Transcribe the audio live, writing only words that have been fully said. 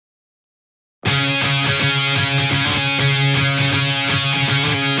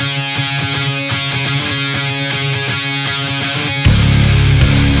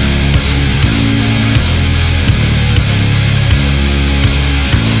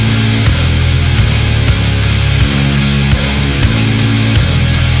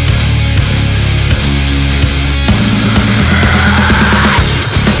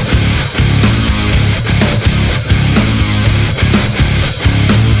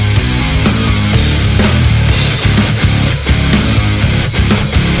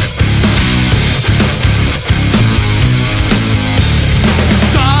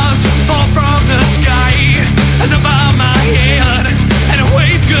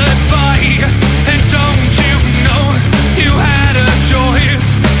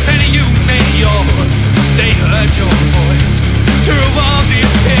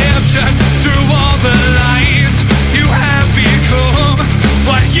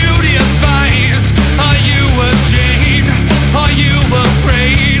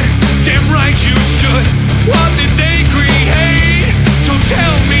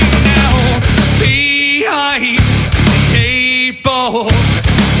soul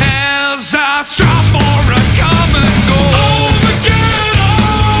as I strive for a common goal. Armageddon,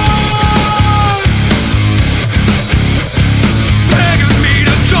 begging me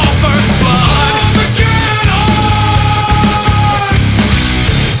to draw first blood. Armageddon,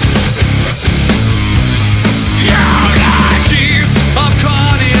 yeah, ideas of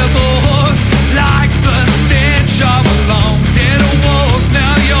carnivores, like the stench of a long dead walls.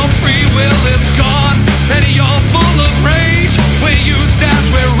 Now your free will is gone, and you're full of rage. We're used as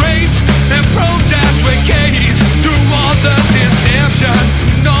we're raped, and probed as we're caged. Through all the deception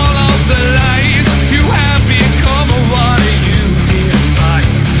and all of the lies, you have become what you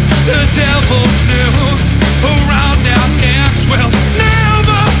despise. The devil's news around our necks will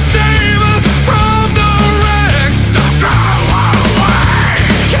never save us from the wrecks. Don't go away.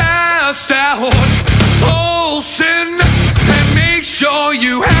 Cast out all sin and make sure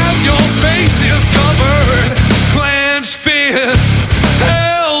you have your faces covered. Clenched fists,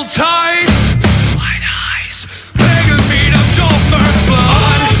 held tight, wide eyes, begging me to draw first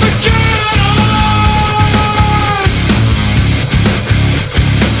blood. Armageddon,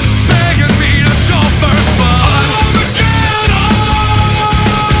 begging me to draw first blood. Armageddon,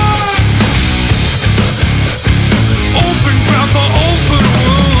 open ground for open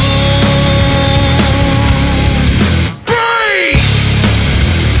wounds. Breathe.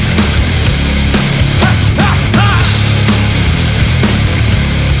 Ha, ha, ha.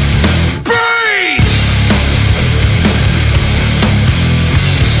 Breathe.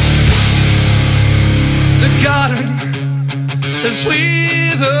 The garden has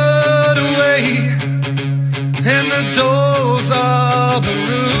withered away, and the doors are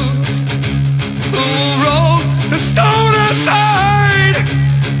maroon.